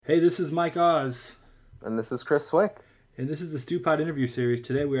Hey, this is Mike Oz. And this is Chris Swick. And this is the StewPod interview series.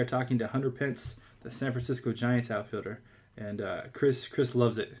 Today we are talking to Hunter Pence, the San Francisco Giants outfielder. And Chris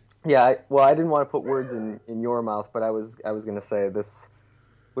loves it. Yeah, I didn't want to put words in your mouth, but I was going to say this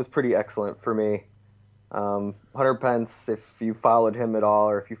was pretty excellent for me. Hunter Pence, if you followed him at all,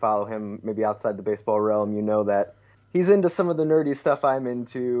 or if you follow him maybe outside the baseball realm, you know that he's into some of the nerdy stuff I'm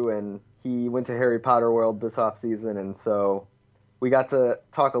into, and he went to Harry Potter World this offseason, and so we got to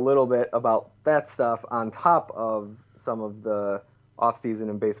talk a little bit about that stuff on top of some of the offseason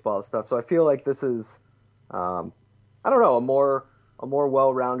and baseball stuff. So I feel like this is, I don't know, a more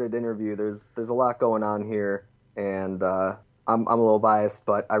well-rounded interview. There's a lot going on here, and I'm a little biased,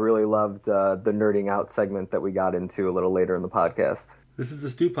 but I really loved the nerding out segment that we got into a little later in the podcast. This is the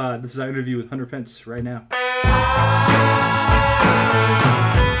StewPod. This is our interview with Hunter Pence right now.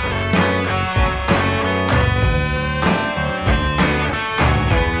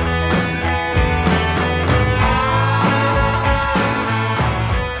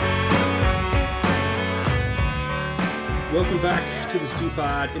 Welcome back to the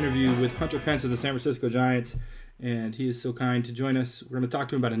StewPod interview with Hunter Pence of the San Francisco Giants, and he is so kind to join us. We're going to talk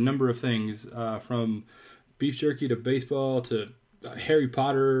to him about a number of things, from beef jerky to baseball to Harry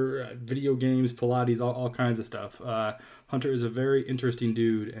Potter, video games, pilates, all kinds of stuff. Hunter is a very interesting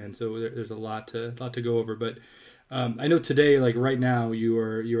dude, and so there's a lot to go over. But I know today, like right now,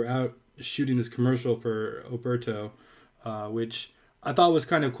 you're out shooting this commercial for Oberto, which I thought was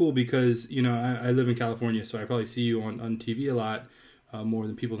kind of cool because, you know, I live in California, so I probably see you on TV a lot, more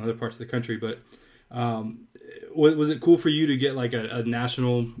than people in other parts of the country. But was it cool for you to get like a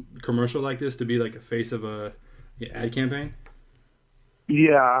national commercial like this, to be like a face of a ad campaign?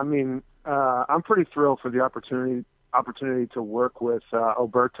 Yeah, I mean, I'm pretty thrilled for the opportunity to work with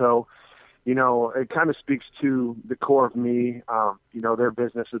Oberto. You know, it kind of speaks to the core of me, their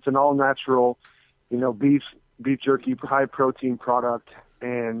business. It's an all-natural, beef jerky, high protein product.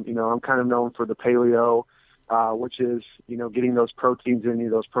 And, I'm kind of known for the paleo, which is, getting those proteins in you,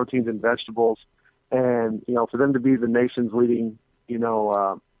 those proteins in vegetables. And, for them to be the nation's leading,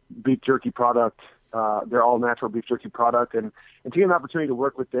 beef jerky product, they're all natural beef jerky product. And to get an opportunity to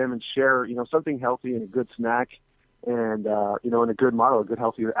work with them and share, something healthy and a good snack and, and a good model, a good,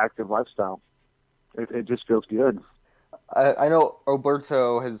 healthy, active lifestyle. It just feels good. I know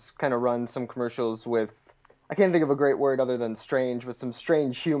Oberto has kind of run some commercials with, I can't think of a great word other than strange, with some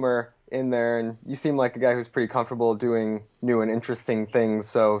strange humor in there, and you seem like a guy who's pretty comfortable doing new and interesting things.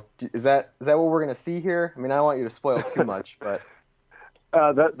 So is that what we're going to see here? I mean, I don't want you to spoil too much, but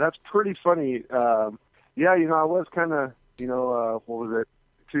that's pretty funny. I was kind of, what was it,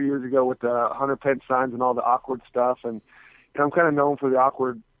 2 years ago with the Hunter Pence signs and all the awkward stuff, and I'm kind of known for the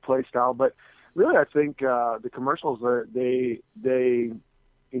awkward play style. But really, I think the commercials they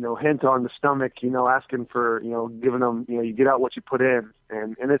hint on the stomach, asking for, giving them, you get out what you put in,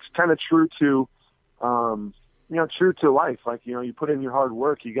 and it's kind of true to, true to life. Like, you put in your hard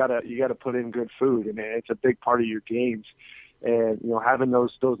work, you gotta put in good food, and it's a big part of your games. And, having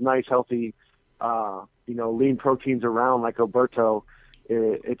those nice, healthy, lean proteins around like Oberto,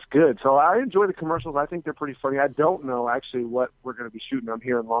 it's good. So I enjoy the commercials. I think they're pretty funny. I don't know actually what we're going to be shooting. I'm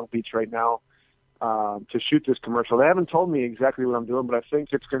here in Long Beach right now to shoot this commercial. They haven't told me exactly what I'm doing, but I think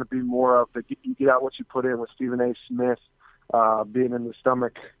it's going to be more of the you get out what you put in, with Stephen A. Smith being in the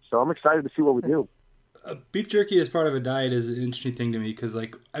stomach. So I'm excited to see what we do. Beef jerky as part of a diet is an interesting thing to me because,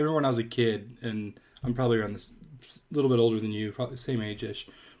 like, I remember when I was a kid, and I'm probably around this little bit older than you, probably same age-ish,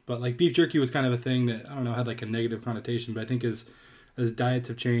 but like beef jerky was kind of a thing that, I don't know, had like a negative connotation, but I think as diets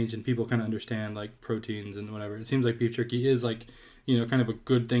have changed and people kind of understand like proteins and whatever, it seems like beef jerky is like, kind of a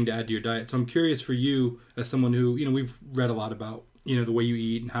good thing to add to your diet. So I'm curious for you, as someone who, we've read a lot about, the way you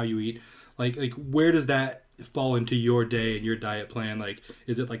eat and how you eat, like where does that fall into your day and your diet plan? Like,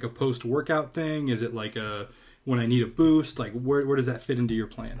 is it like a post-workout thing? Is it like a, when I need a boost? Like, where does that fit into your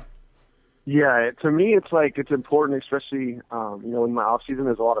plan? Yeah, to me, it's like, it's important, especially, in my off season,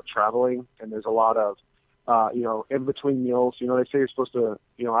 there's a lot of traveling and there's a lot of, in between meals, they say you're supposed to,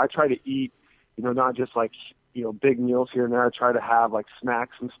 I try to eat, not just like, big meals here and there. I try to have like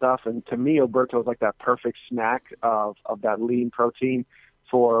snacks and stuff. And to me, Oberto is like that perfect snack of that lean protein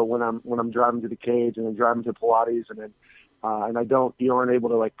for when I'm driving to the cage and then driving to Pilates. And then, and you aren't able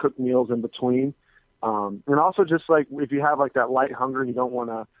to like cook meals in between. And also just like, if you have like that light hunger and you don't want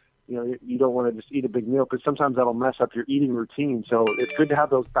to, you don't want to just eat a big meal, because sometimes that'll mess up your eating routine. So it's good to have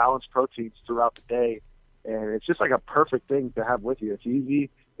those balanced proteins throughout the day. And it's just like a perfect thing to have with you. It's easy,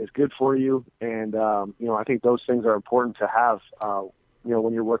 it's good for you. And, I think those things are important to have,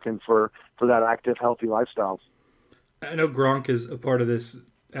 when you're working for that active, healthy lifestyle. I know Gronk is a part of this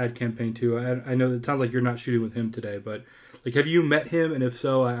ad campaign too. I know it sounds like you're not shooting with him today, but like, have you met him? And if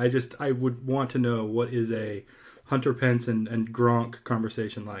so, I would want to know, what is a Hunter Pence and Gronk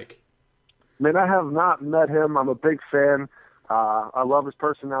conversation like? Man, I have not met him. I'm a big fan. I love his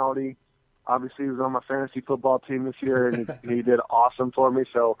personality. Obviously, he was on my fantasy football team this year, and he did awesome for me.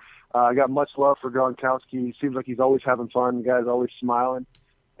 So I got much love for Gronkowski. He seems like he's always having fun. The guy's always smiling.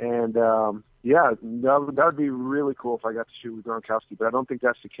 And, yeah, that would be really cool if I got to shoot with Gronkowski, but I don't think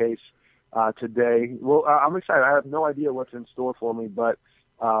that's the case today. Well, I'm excited. I have no idea what's in store for me, but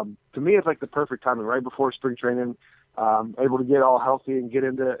to me, it's like the perfect timing, right before spring training, able to get all healthy and get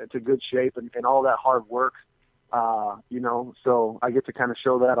into good shape and all that hard work. So I get to kind of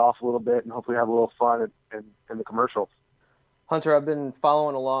show that off a little bit and hopefully have a little fun in the commercial. Hunter, I've been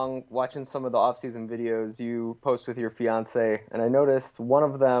following along, watching some of the off-season videos you post with your fiance, and I noticed one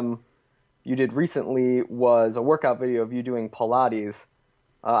of them you did recently was a workout video of you doing Pilates.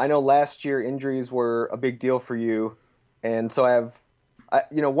 I know last year injuries were a big deal for you, and so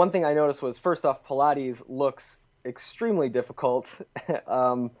one thing I noticed was, first off, Pilates looks extremely difficult.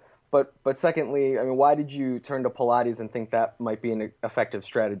 But secondly, I mean, why did you turn to Pilates and think that might be an effective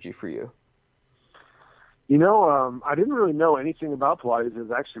strategy for you? I didn't really know anything about Pilates. It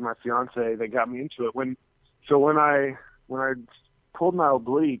was actually my fiance that got me into it. When I pulled my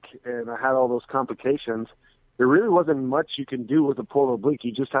oblique and I had all those complications, there really wasn't much you can do with a pulled oblique.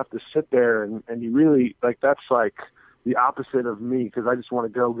 You just have to sit there and you really, like, that's like the opposite of me, because I just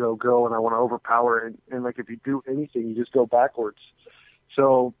want to go, and I want to overpower. And like, if you do anything, you just go backwards.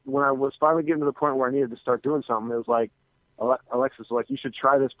 So when I was finally getting to the point where I needed to start doing something, it was like, Alexis was like, you should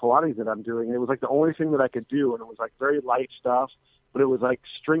try this Pilates that I'm doing. And it was like the only thing that I could do. And it was like very light stuff, but it was like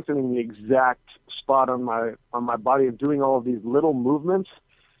strengthening the exact spot on my body and doing all of these little movements,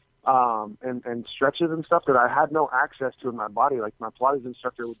 and stretches and stuff that I had no access to in my body. Like, my Pilates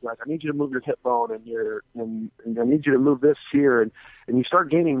instructor would be like, I need you to move your hip bone and I need you to move this here. And you start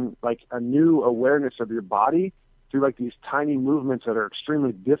gaining like a new awareness of your body through like these tiny movements that are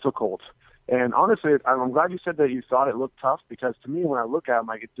extremely difficult. And honestly, I'm glad you said that you thought it looked tough, because to me, when I look at it, I'm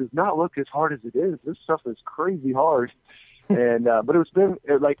like, it does not look as hard as it is. This stuff is crazy hard. And, but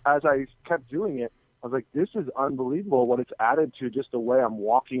as I kept doing it, I was like, this is unbelievable what it's added to just the way I'm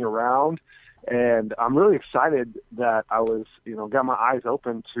walking around. And I'm really excited that I was, got my eyes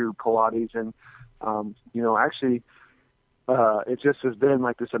open to Pilates. And, actually, it just has been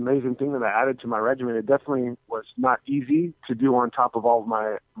like this amazing thing that I added to my regimen. It definitely was not easy to do on top of all of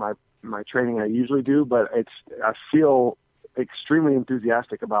my training I usually do, but I feel extremely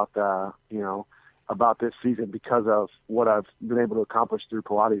enthusiastic about about this season because of what I've been able to accomplish through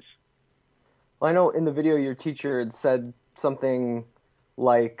Pilates. Well, I know in the video your teacher had said something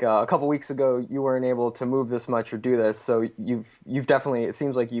like a couple weeks ago you weren't able to move this much or do this, so you've definitely, it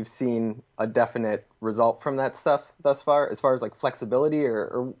seems like you've seen a definite result from that stuff thus far, as far as like flexibility,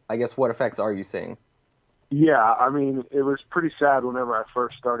 or I guess what effects are you seeing? Yeah, I mean, it was pretty sad whenever I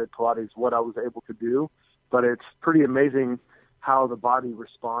first started Pilates what I was able to do, but it's pretty amazing how the body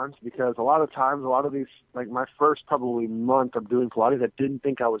responds, because a lot of times, a lot of these, like my first probably month of doing Pilates, I didn't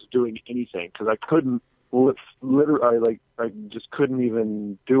think I was doing anything, because I couldn't literally, I just couldn't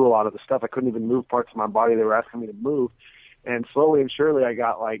even do a lot of the stuff. I couldn't even move parts of my body they were asking me to move. And slowly and surely I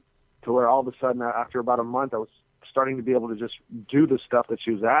got like to where all of a sudden after about a month I was starting to be able to just do the stuff that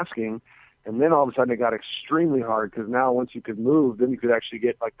she was asking. And then all of a sudden it got extremely hard, because now once you could move, then you could actually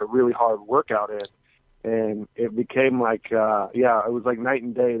get like the really hard workout in. And it became like, it was like night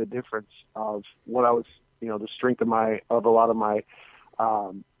and day, the difference of what I was, the strength of a lot of my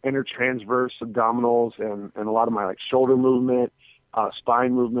inner transverse abdominals and a lot of my like shoulder movement,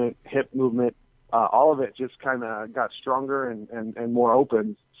 spine movement, hip movement, all of it just kind of got stronger and more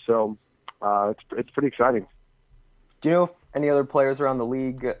open. So it's pretty exciting. Do you know if any other players around the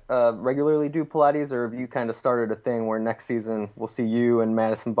league regularly do Pilates, or have you kind of started a thing where next season we'll see you and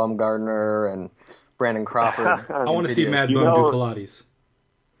Madison Bumgarner and Brandon Crawford? I want to see Mad Bum do Pilates.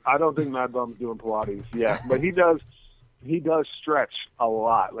 I don't think Mad Bum's doing Pilates yet, but he does stretch a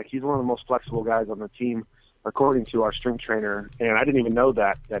lot. Like, he's one of the most flexible guys on the team, according to our strength trainer. And I didn't even know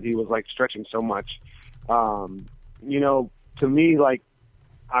that he was like stretching so much. To me, like,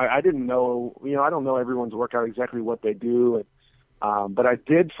 I didn't know, I don't know everyone's workout exactly what they do. And, but I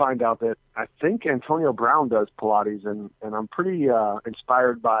did find out that I think Antonio Brown does Pilates, and I'm pretty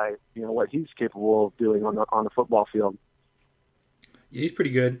inspired by, what he's capable of doing on the football field. Yeah, he's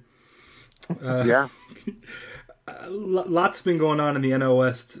pretty good. Yeah. Lots been going on in the NL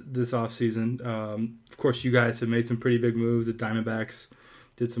West this offseason. Of course, you guys have made some pretty big moves. The Diamondbacks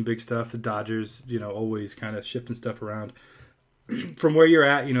did some big stuff. The Dodgers, always kind of shifting stuff around. from where you're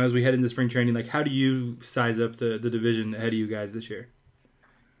at, as we head into spring training, like how do you size up the division ahead of you guys this year?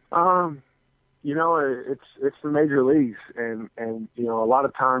 It's the major leagues, and a lot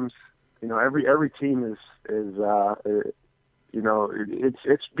of times, every team is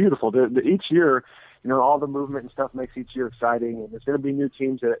it's beautiful. Each year, all the movement and stuff makes each year exciting, and there's going to be new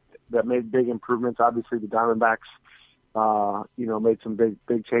teams that made big improvements. Obviously, the Diamondbacks, made some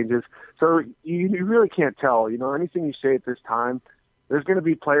big changes. So you really can't tell. Anything you say at this time, there's going to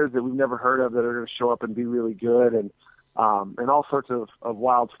be players that we've never heard of that are going to show up and be really good, and all sorts of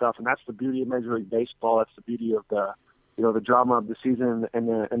wild stuff. And that's the beauty of Major League Baseball. That's the beauty of the drama of the season and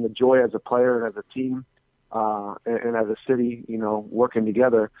the joy as a player and as a team, and as a city, working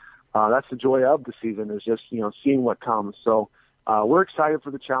together. That's the joy of the season, is just, seeing what comes. So we're excited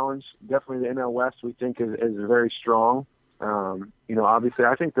for the challenge. Definitely the NL West we think is very strong. Obviously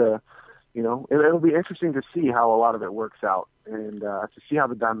I think it'll be interesting to see how a lot of it works out, and to see how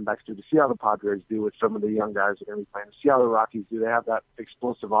the Diamondbacks do, to see how the Padres do with some of the young guys that are going to be playing, to see how the Rockies do. They have that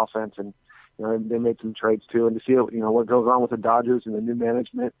explosive offense, and they made some trades too, and to see what goes on with the Dodgers and the new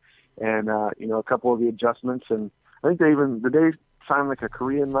management, and a couple of the adjustments. And I think they signed like a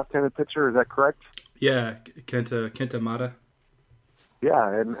Korean left-handed pitcher. Is that correct? Yeah, Kenta Mata.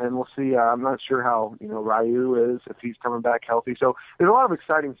 Yeah, and we'll see. I'm not sure how Ryu is, if he's coming back healthy. So there's a lot of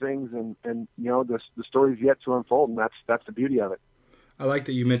exciting things, and the story's yet to unfold, and that's the beauty of it. I like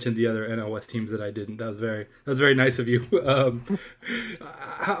that you mentioned the other NL West teams that I didn't. That was very nice of you.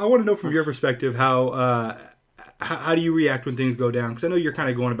 I want to know from your perspective how do you react when things go down? Because I know you're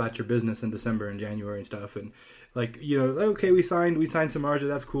kind of going about your business in December and January and stuff, and okay, we signed Samardzija,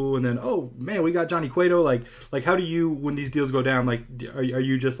 that's cool, and then oh man, we got Johnny Cueto. Like how do you, when these deals go down? Like are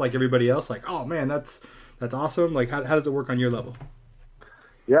you just like everybody else? Like, oh man, that's awesome. Like how does it work on your level?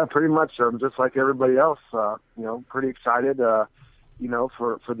 Yeah, pretty much. I'm just like everybody else. Pretty excited.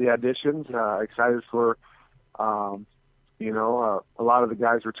 For the additions. Excited for a lot of the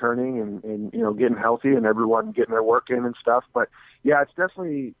guys returning and getting healthy and everyone getting their work in and stuff. But yeah, it's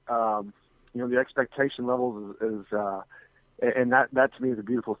definitely the expectation levels is and that to me is a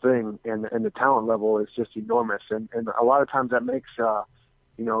beautiful thing, and the talent level is just enormous, and a lot of times that makes the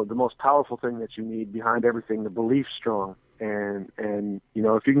most powerful thing that you need behind everything, the belief strong, and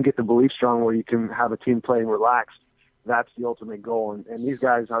if you can get the belief strong where you can have a team playing relaxed, that's the ultimate goal. And these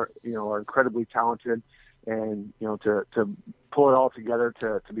guys are incredibly talented, and to pull it all together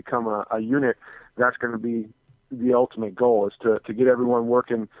to become a unit, that's going to be the ultimate goal, is to get everyone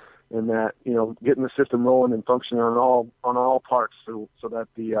working, and that getting the system rolling and functioning on all parts, so that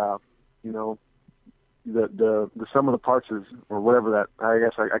the sum of the parts is, or whatever that, I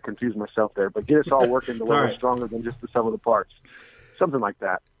guess I confused myself there, but get us all working to where we're stronger than just the sum of the parts, something like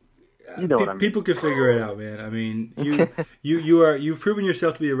that. You know what I mean. People can figure it out, man. I mean, you've proven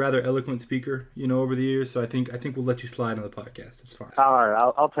yourself to be a rather eloquent speaker, over the years. So I think we'll let you slide on the podcast. It's fine. All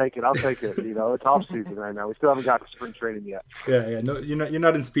right, I'll take it. It's off season right now. We still haven't got to spring training yet. Yeah. No, you're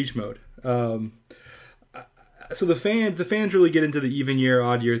not in speech mode. So the fans really get into the even year,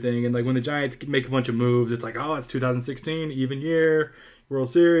 odd year thing, and like when the Giants make a bunch of moves, it's like, oh, it's 2016, even year,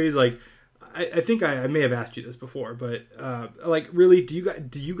 World Series, like. I think I may have asked you this before, but really, do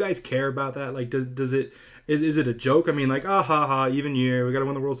you guys care about that? Like, is it a joke? I mean, like, ha ha, even year, we got to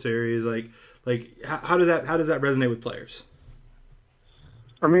win the World Series. Like how does that resonate with players?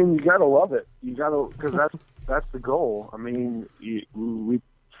 I mean, you gotta love it. You gotta, because that's the goal. I mean,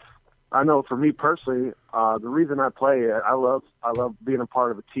 I know for me personally, the reason I play, I love being a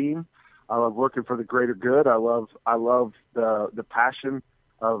part of a team. I love working for the greater good. I love the passion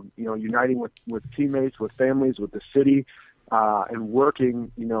of uniting with teammates, with families, with the city, and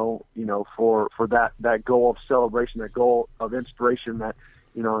working for that goal of celebration, that goal of inspiration, that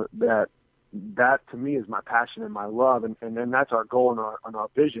to me is my passion and my love, and then that's our goal and our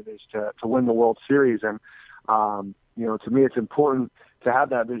vision, is to win the World Series. And to me it's important to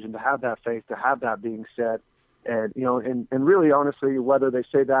have that vision, to have that faith, to have that being said. And and really honestly, whether they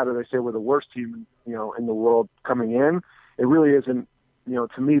say that or they say we're the worst team in the world coming in, it really isn't.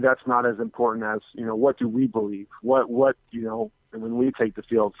 To me, that's not as important as, what do we believe? What when we take the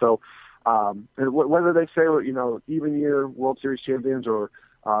field. So, whether they say, even year World Series champions or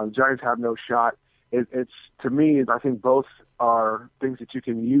the Giants have no shot, it's to me, I think both are things that you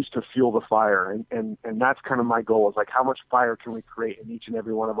can use to fuel the fire. And that's kind of my goal, is like, how much fire can we create in each and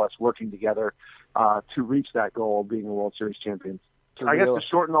every one of us working together to reach that goal of being a World Series champion. I guess to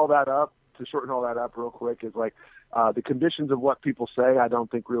shorten all that up real quick, is like, the conditions of what people say, I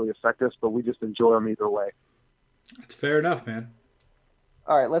don't think really affect us, but we just enjoy them either way. That's fair enough, man.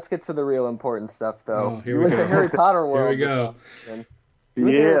 All right, let's get to the real important stuff, though. Oh, here You we went go. to Harry Potter World. Here we this go. offseason. You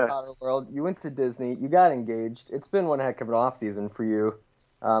went to Harry Yeah. Potter World. You went to Disney. You got engaged. It's been one heck of an off season for you.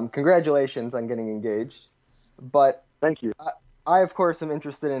 Congratulations on getting engaged. But Thank you. I, of course, am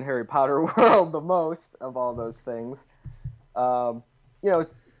interested in Harry Potter World the most of all those things. I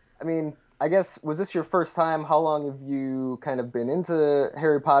guess, was this your first time? How long have you kind of been into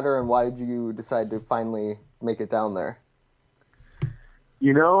Harry Potter, and why did you decide to finally make it down there?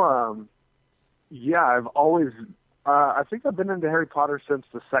 I've always, I think I've been into Harry Potter since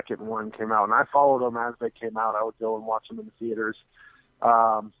the second one came out, and I followed them as they came out. I would go and watch them in the theaters.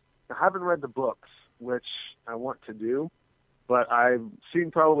 I haven't read the books, which I want to do, but I've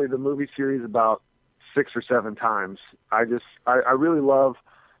seen probably the movie series about 6 or 7 times. I really love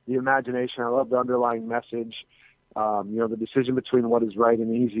the imagination. I love the underlying message. The decision between what is right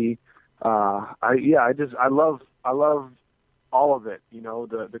and easy. I love all of it.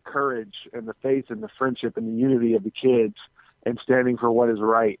 The courage and the faith and the friendship and the unity of the kids and standing for what is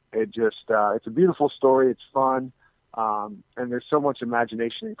right. It's a beautiful story. It's fun. And there's so much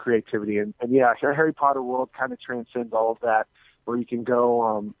imagination and creativity. And Harry Potter World kind of transcends all of that, where you can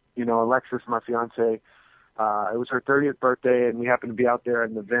go, Alexis, my fiance, it was her 30th birthday, and we happened to be out there at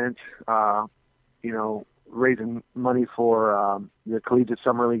an event, raising money for the Collegiate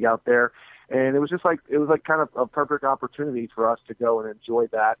Summer League out there. And it was kind of a perfect opportunity for us to go and enjoy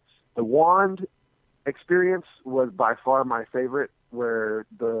that. The wand experience was by far my favorite, where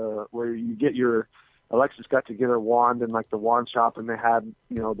you get Alexis got to get her wand in like the wand shop, and they had,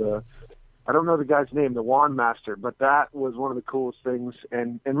 I don't know the guy's name, the wand master, but that was one of the coolest things.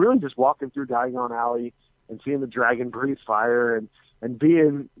 And really just walking through Diagon Alley and seeing the dragon breathe fire and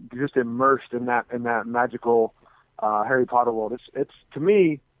being just immersed in that magical Harry Potter world. It's to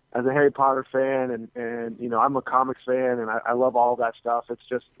me, as a Harry Potter fan, and I'm a comics fan, and I love all that stuff. It's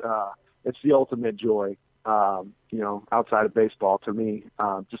just it's the ultimate joy, outside of baseball to me,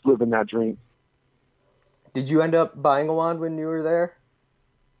 just living that dream. Did you end up buying a wand when you were there?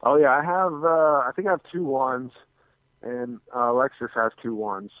 Oh yeah, I think I have 2 wands, and Alexis has 2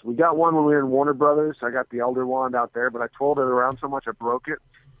 wands. We got one when we were in Warner Brothers. I got the Elder Wand out there, but I twirled it around so much I broke it.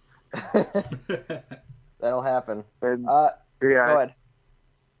 That'll happen. And Go ahead.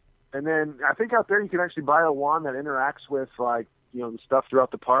 And then I think out there you can actually buy a wand that interacts with the stuff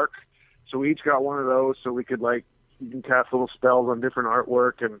throughout the park. So we each got one of those, so we could you can cast little spells on different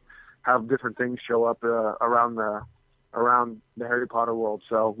artwork and have different things show up around the Harry Potter world.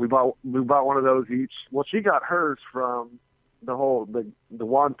 So we bought one of those each. Well, she got hers from the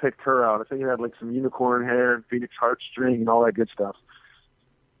wand picked her out. I think it had some unicorn hair and phoenix heartstring and all that good stuff.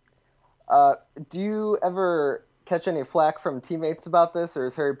 Do you ever catch any flack from teammates about this, or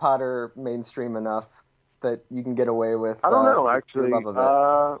is Harry Potter mainstream enough that you can get away with? I don't know, actually. Love of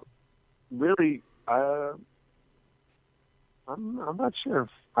it? Really, I'm not sure.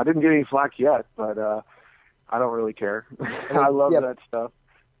 I didn't get any flack yet, but I don't really care. I love that stuff.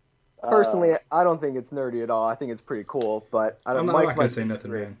 Personally, I don't think it's nerdy at all. I think it's pretty cool, but I'm not going to say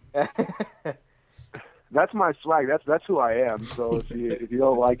nothing, man. That's my swag. That's who I am. So if you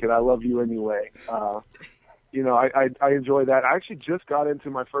don't like it, I love you anyway. I enjoy that. I actually just got into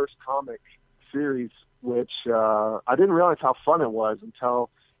my first comic series, which I didn't realize how fun it was until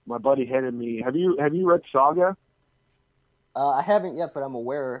my buddy handed me. Have you read Saga? I haven't yet, but I'm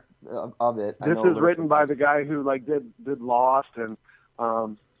aware of it. This is written by the guy who did Lost, and I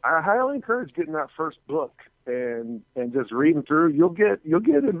highly encourage getting that first book and just reading through. You'll get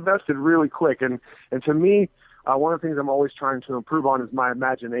invested really quick, and to me, one of the things I'm always trying to improve on is my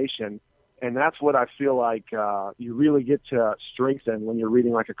imagination, and that's what I feel like you really get to strengthen when you're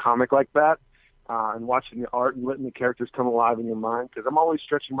reading a comic like that, and watching the art and letting the characters come alive in your mind. Because I'm always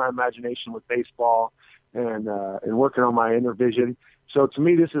stretching my imagination with baseball and working on my inner vision. So to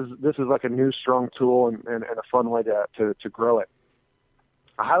me, this is like a new strong tool and a fun way to grow it.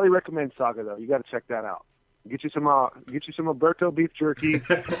 I highly recommend Saga, though. You got to check that out. Get you some Oberto beef jerky,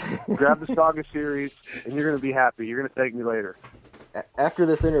 grab the Saga series, and you're going to be happy. You're going to thank me later. After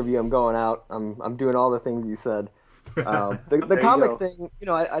this interview, I'm going out. I'm doing all the things you said. The comic thing,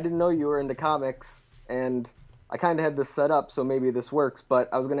 I didn't know you were into comics, and I kind of had this set up, so maybe this works. But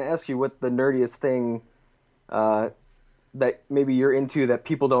I was going to ask you what the nerdiest thing that maybe you're into that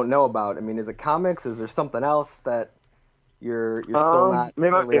people don't know about. I mean, is it comics? Is there something else that you're still not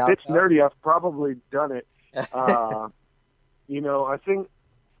really if out it's about? nerdy, I've probably done it. I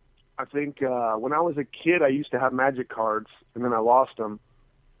think when I was a kid, I used to have magic cards, and then I lost them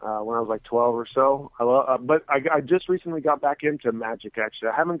when I was 12 or so. But I just recently got back into magic. Actually,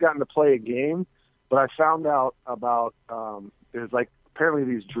 I haven't gotten to play a game, but I found out about there's apparently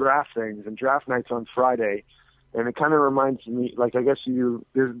these draft things and draft nights on Friday. And it kind of reminds me, like, I guess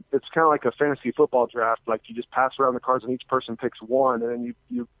it's kind of like a fantasy football draft. Like, you just pass around the cards and each person picks one, and then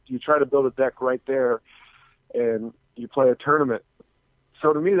you try to build a deck right there, and you play a tournament.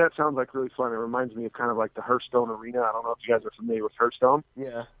 So to me, that sounds like really fun. It reminds me of kind of like the Hearthstone arena. I don't know if you guys are familiar with Hearthstone.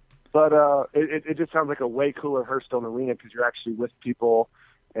 Yeah. But it just sounds like a way cooler Hearthstone arena because you're actually with people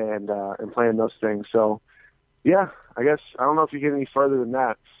and playing those things. So, yeah, I guess I don't know if you get any further than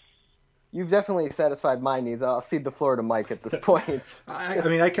that. You've definitely satisfied my needs. I'll cede the floor to Mike at this point. I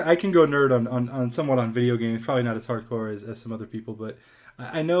mean, I can go nerd on somewhat on video games. Probably not as hardcore as some other people, but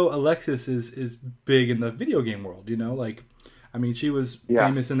I know Alexis is big in the video game world. You know, like, I mean, she was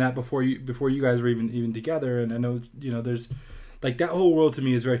famous in that before you guys were even together. And I know, you know, there's like that whole world to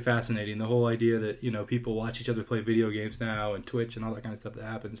me is very fascinating. The whole idea that, you know, people watch each other play video games now and Twitch and all that kind of stuff that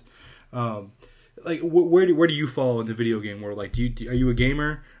happens. Like, where do you fall in the video game world? Like, are you a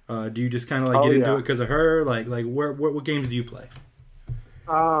gamer? Do you just kind of like get into it because of her? Like what games do you play?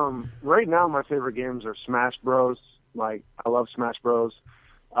 Right now, my favorite games are Smash Bros. Like, I love Smash Bros.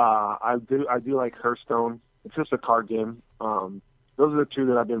 I do like Hearthstone. It's just a card game. Those are the two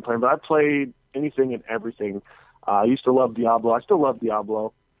that I've been playing. But I've played anything and everything. I used to love Diablo. I still love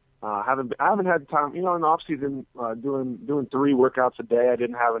Diablo. I haven't had time, you know, in the off season, doing 3 workouts a day. I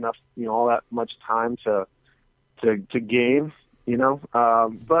didn't have enough, you know, all that much time to game, you know.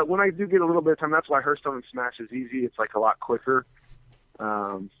 But when I do get a little bit of time, that's why Hearthstone and Smash is easy. It's like a lot quicker.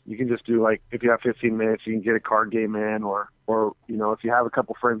 You can just do, like, if you have 15 minutes, you can get a card game in, or you know, if you have a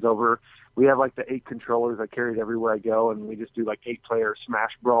couple friends over, we have like the 8 controllers I carried everywhere I go, and we just do like 8-player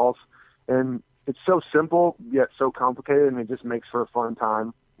Smash brawls. And it's so simple yet so complicated, and it just makes for a fun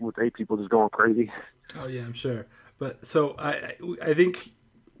time with 8 people just going crazy. Oh yeah, I'm sure. But so I think,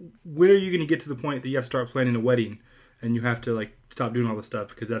 when are you going to get to the point that you have to start planning a wedding and you have to like stop doing all this stuff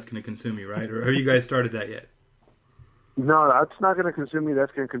because that's going to consume you, right? Or have you guys started that yet? No, that's not going to consume me.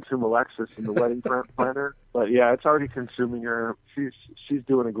 That's going to consume Alexis and the wedding planner. But yeah, it's already consuming her. She's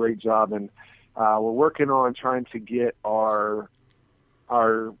doing a great job, and we're working on trying to get our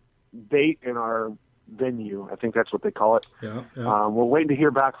date and our venue. I think that's what they call it. Yeah. We're waiting to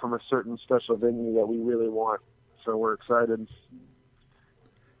hear back from a certain special venue that we really want, so we're excited.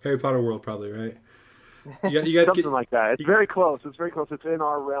 Harry Potter World, probably, right? You got something like that. It's very close. It's very close. It's in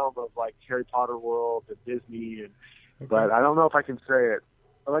our realm of like Harry Potter World and Disney, but I don't know if I can say it.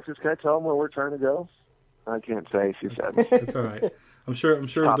 Alexis, can I tell them where we're trying to go? I can't say. She said. That's all right. I'm sure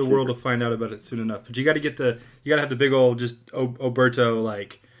the world will find out about it soon enough. But you got to have the big old just Oberto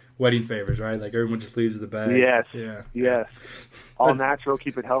like wedding favors, right? Like everyone just leaves with the bag. Yes. Yeah. Yes. All natural,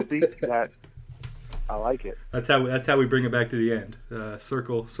 keep it healthy. I like it. That's how we bring it back to the end.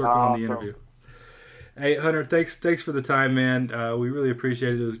 Circle on the interview. Hey Hunter, thanks for the time, man. We really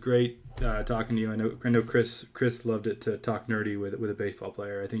appreciate it. It was great talking to you. I know Chris loved it to talk nerdy with a baseball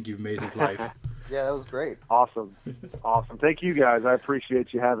player. I think you've made his life. Yeah, that was great. Awesome. Thank you guys. I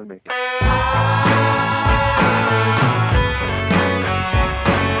appreciate you having me.